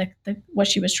understand what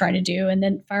she was trying to do. And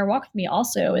then Fire Walk With Me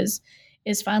also is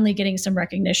finally getting some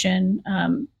recognition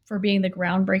for being the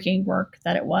groundbreaking work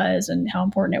that it was and how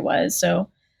important it was. So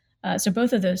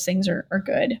both of those things are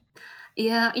good.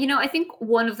 Yeah, I think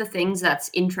one of the things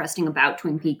that's interesting about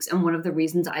Twin Peaks, and one of the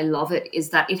reasons I love it,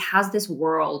 is that it has this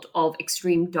world of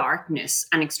extreme darkness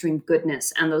and extreme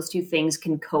goodness, and those two things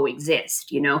can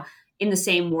coexist, in the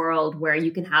same world, where you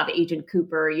can have Agent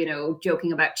Cooper,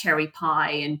 joking about cherry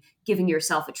pie and giving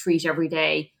yourself a treat every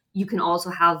day. You can also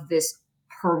have this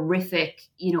horrific,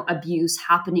 abuse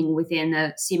happening within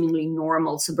a seemingly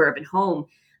normal suburban home.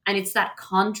 And it's that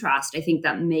contrast, I think,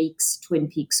 that makes Twin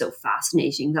Peaks so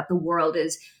fascinating, that the world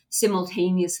is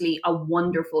simultaneously a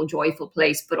wonderful, joyful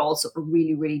place, but also a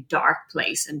really, really dark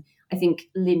place. And I think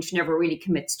Lynch never really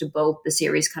commits to both. The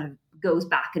series kind of goes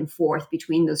back and forth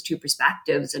between those two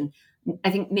perspectives. And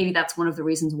I think maybe that's one of the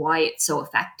reasons why it's so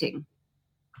affecting.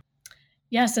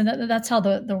 Yes, and that's how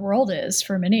the world is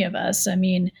for many of us. I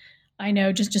mean, I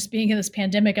know just being in this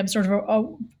pandemic, I'm sort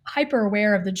of hyper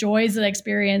aware of the joys that I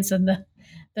experience and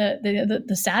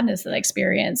the sadness that I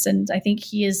experience. And I think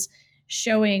he is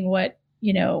showing what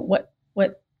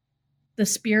the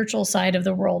spiritual side of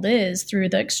the world is through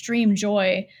the extreme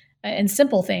joy in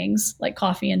simple things like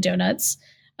coffee and donuts.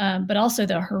 but also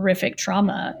the horrific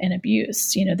trauma and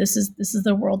abuse. This is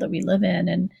the world that we live in,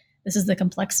 and this is the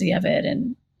complexity of it.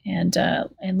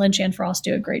 And Lynch and Frost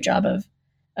do a great job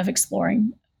of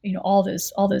exploring, all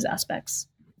those aspects.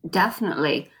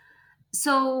 Definitely.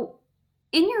 So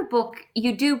in your book,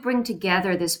 you do bring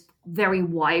together this very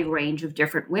wide range of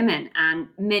different women, and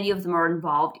many of them are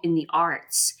involved in the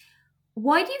arts.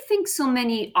 Why do you think so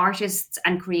many artists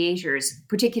and creators,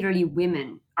 particularly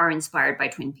women, are inspired by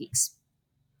Twin Peaks?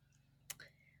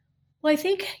 Well, I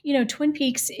think, Twin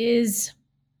Peaks is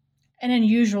an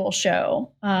unusual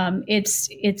show.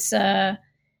 It's a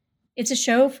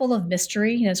show full of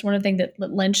mystery. It's one of the things that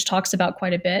Lynch talks about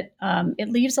quite a bit. It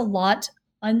leaves a lot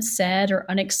unsaid or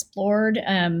unexplored,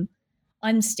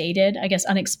 unstated, I guess,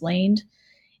 unexplained.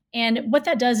 And what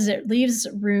that does is it leaves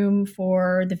room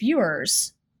for the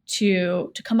viewers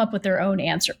to come up with their own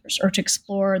answers or to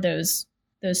explore those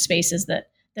spaces that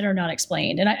are not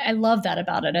explained. And I love that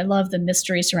about it. I love the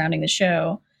mystery surrounding the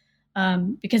show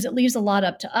because it leaves a lot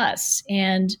up to us.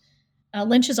 And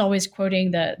Lynch is always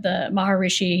quoting the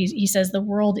Maharishi. He says, "The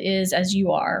world is as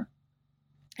you are."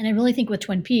 And I really think with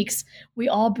Twin Peaks, we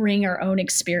all bring our own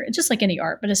experience, just like any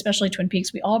art, but especially Twin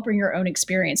Peaks, we all bring our own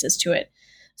experiences to it.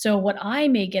 So what I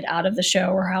may get out of the show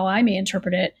or how I may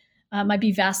interpret it might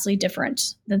be vastly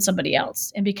different than somebody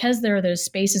else. And because there are those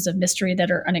spaces of mystery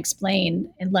that are unexplained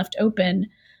and left open,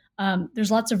 there's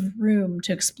lots of room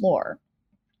to explore.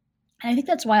 And I think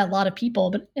that's why a lot of people,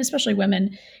 but especially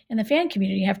women in the fan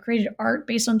community, have created art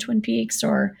based on Twin Peaks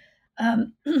or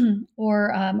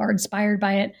are inspired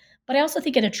by it. But I also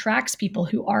think it attracts people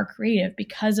who are creative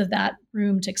because of that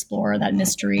room to explore that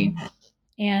mystery.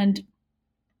 And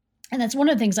that's one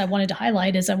of the things I wanted to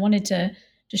highlight is I wanted to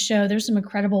show there's some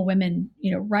incredible women,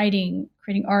 writing,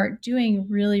 creating art, doing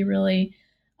really, really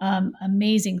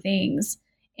amazing things.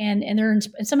 And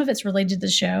some of it's related to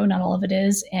the show, not all of it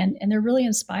is. And they're really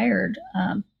inspired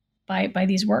by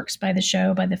these works, by the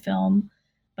show, by the film,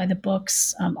 by the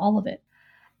books, all of it.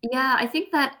 Yeah, I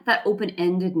think that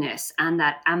open-endedness and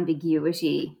that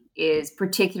ambiguity is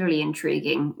particularly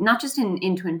intriguing, not just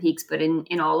in Twin Peaks, but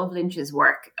in all of Lynch's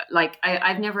work. Like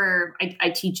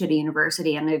I teach at a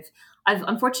university, and I've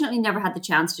unfortunately never had the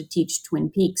chance to teach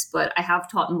Twin Peaks, but I have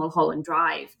taught in Mulholland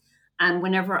Drive. And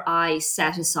whenever I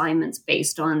set assignments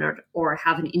based on it or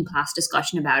have an in-class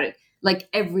discussion about it, like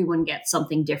everyone gets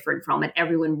something different from it.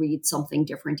 Everyone reads something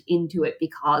different into it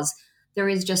because there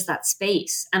is just that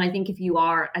space. And I think if you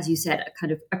are, as you said, a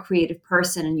kind of a creative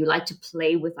person and you like to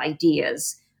play with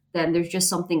ideas, then there's just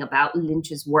something about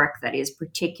Lynch's work that is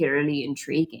particularly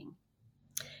intriguing.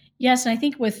 Yes, and I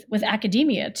think with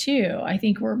academia too, I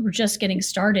think we're just getting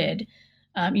started.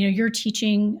 You're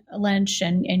teaching Lynch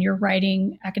and you're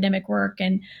writing academic work,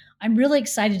 and I'm really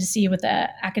excited to see what the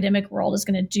academic world is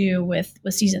going to do with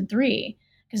season 3,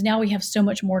 because now we have so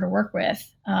much more to work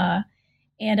with.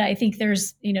 And I think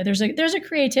there's a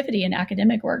creativity in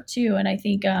academic work too, and I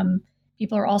think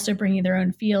people are also bringing their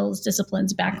own fields,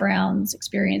 disciplines, backgrounds,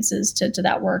 experiences to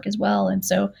that work as well. And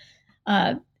so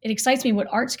it excites me what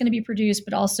art's going to be produced,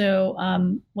 but also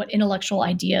what intellectual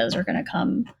ideas are going to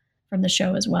come from the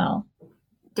show as well.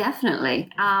 Definitely.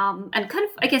 And kind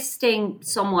of, I guess, staying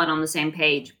somewhat on the same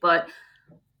page, but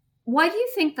why do you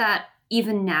think that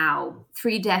even now,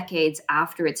 3 decades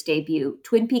after its debut,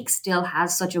 Twin Peaks still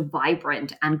has such a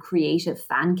vibrant and creative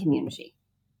fan community?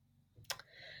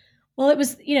 Well, it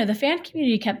was, the fan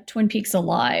community kept Twin Peaks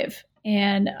alive.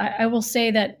 And I will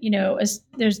say that, as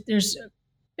there's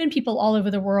been people all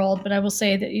over the world, but I will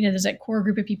say that, there's that core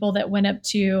group of people that went up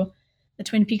to the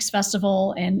Twin Peaks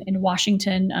Festival in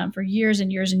Washington for years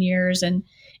and years and years and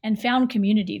found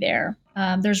community there.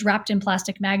 There's Wrapped in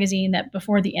Plastic magazine that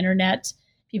before the internet,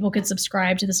 people could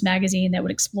subscribe to this magazine that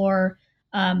would explore,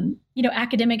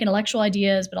 academic intellectual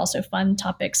ideas, but also fun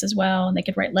topics as well. And they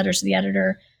could write letters to the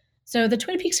editor. So the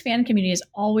Twin Peaks fan community has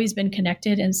always been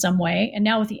connected in some way. And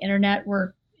now with the internet,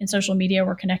 in social media,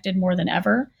 we're connected more than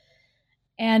ever.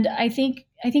 And I think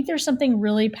there's something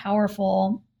really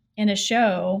powerful in a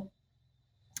show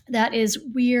that is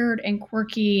weird and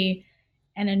quirky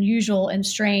and unusual and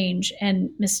strange and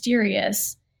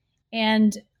mysterious.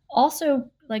 And also,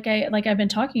 like I've been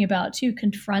talking about too,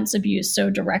 confronts abuse so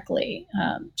directly,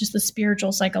 just the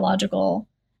spiritual, psychological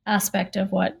aspect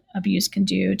of what abuse can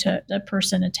do to a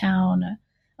person, a town,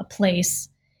 a place.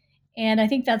 And I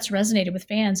think that's resonated with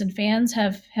fans, and fans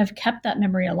have kept that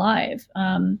memory alive.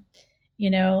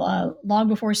 Long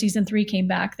before season 3 came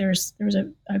back, there was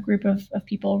a group of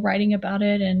people writing about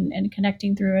it and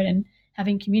connecting through it and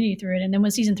having community through it. And then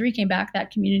when season 3 came back,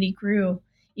 that community grew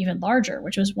even larger,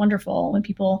 which was wonderful when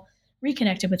people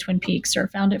reconnected with Twin Peaks or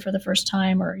found it for the first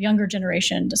time or a younger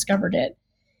generation discovered it.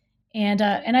 And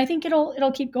I think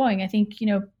it'll keep going. I think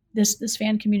this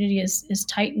fan community is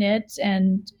tight knit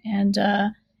and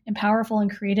powerful and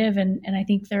creative, and I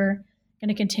think they're going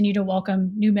to continue to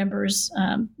welcome new members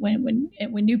when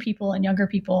new people and younger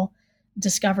people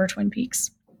discover Twin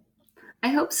Peaks. I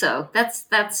hope so.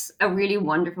 That's a really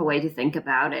wonderful way to think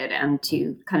about it, and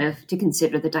to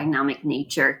consider the dynamic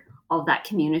nature of that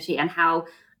community, and how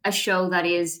a show that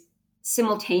is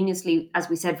simultaneously, as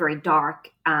we said, very dark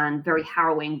and very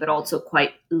harrowing, but also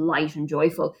quite light and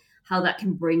joyful, how that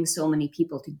can bring so many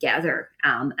people together,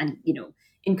 and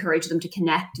encourage them to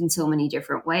connect in so many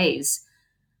different ways.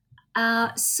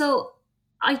 So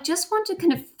I just want to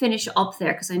kind of finish up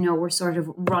there, because I know we're sort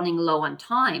of running low on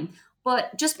time.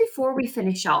 But just before we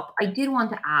finish up, I did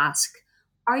want to ask,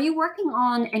 are you working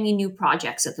on any new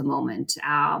projects at the moment?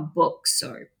 Books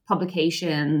or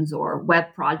publications or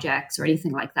web projects or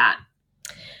anything like that?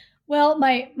 Well,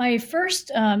 my first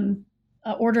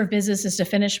order of business is to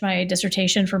finish my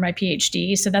dissertation for my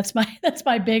PhD. So that's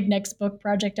my big next book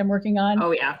project I'm working on.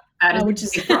 Oh yeah, that is which a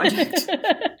big project.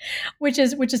 which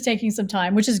is taking some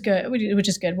time, which is good.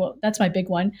 Well, that's my big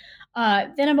one.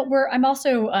 Then I'm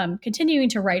also continuing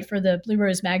to write for the Blue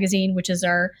Rose magazine, which is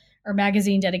our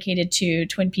magazine dedicated to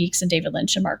Twin Peaks and David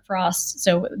Lynch and Mark Frost.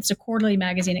 So it's a quarterly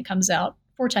magazine. It comes out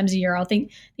 4 times a year. I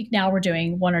think now we're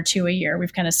doing 1 or 2 a year.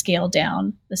 We've kind of scaled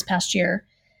down this past year.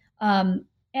 And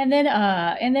then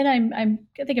I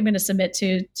think I'm going to submit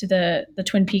to the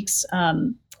Twin Peaks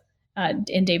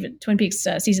Twin Peaks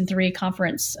season 3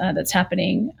 conference that's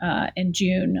happening in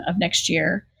June of next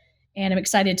year. And I'm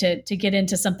excited to get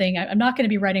into something. I'm not going to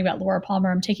be writing about Laura Palmer.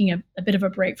 I'm taking a bit of a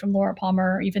break from Laura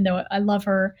Palmer, even though I love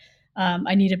her.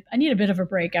 I need a bit of a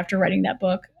break after writing that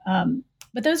book.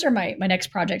 But those are my next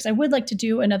projects. I would like to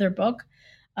do another book,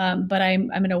 but I'm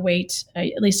going to wait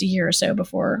at least a year or so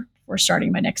before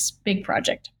starting my next big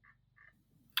project.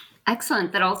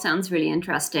 Excellent. That all sounds really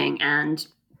interesting. And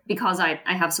because I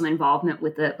have some involvement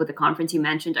with the conference you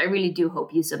mentioned, I really do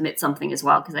hope you submit something as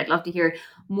well, because I'd love to hear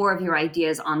more of your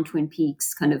ideas on Twin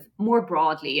Peaks, kind of more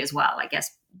broadly as well, I guess,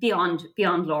 beyond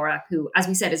Laura, who, as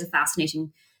we said, is a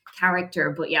fascinating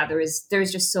character. But yeah, there's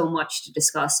just so much to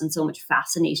discuss and so much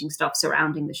fascinating stuff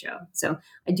surrounding the show. So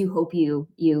I do hope you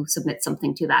submit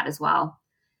something to that as well.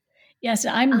 Yes,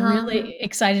 I'm really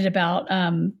excited about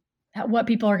what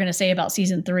people are going to say about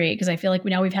season 3, because I feel like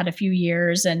we've had a few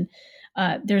years, and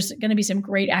there's going to be some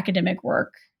great academic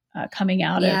work coming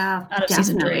out of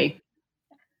season 3.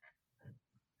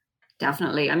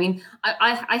 Definitely. I mean,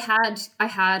 I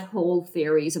had whole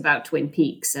theories about Twin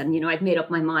Peaks, and I'd made up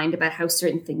my mind about how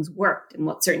certain things worked and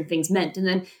what certain things meant. And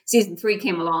then season 3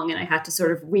 came along, and I had to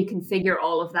sort of reconfigure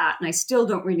all of that, and I still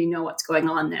don't really know what's going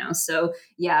on now. So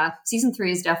yeah, season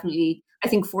 3 is definitely, I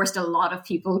think, forced a lot of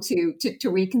people to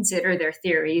reconsider their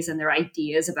theories and their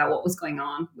ideas about what was going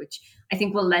on, which I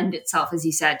think will lend itself, as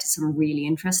you said, to some really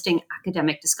interesting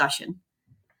academic discussion.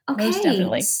 Okay, most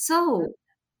definitely. So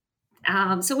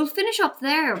we'll finish up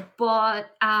there,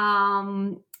 but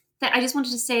I just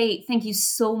wanted to say thank you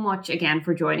so much again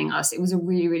for joining us. It was a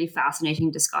really, really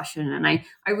fascinating discussion, and I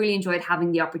really enjoyed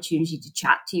having the opportunity to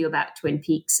chat to you about Twin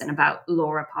Peaks and about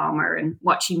Laura Palmer and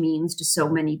what she means to so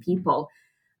many people.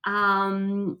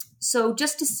 So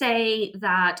just to say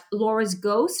that Laura's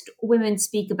Ghost, Women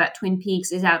Speak About Twin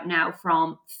Peaks, is out now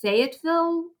from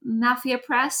Fayetteville Mafia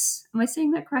Press. Am I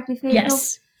saying that correctly, Fayetteville?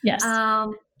 Yes.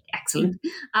 Excellent.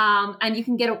 And you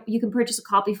can purchase a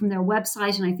copy from their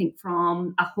website, and I think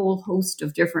from a whole host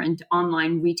of different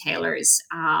online retailers.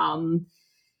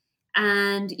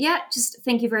 And yeah, just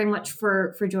thank you very much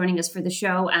for joining us for the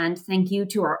show. And thank you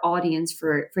to our audience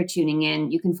for tuning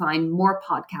in. You can find more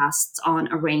podcasts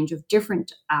on a range of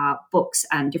different books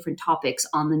and different topics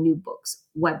on the New Books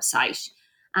website.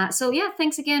 So yeah,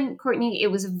 thanks again, Courtney.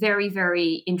 It was a very,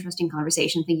 very interesting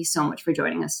conversation. Thank you so much for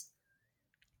joining us.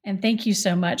 And thank you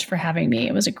so much for having me.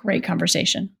 It was a great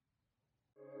conversation.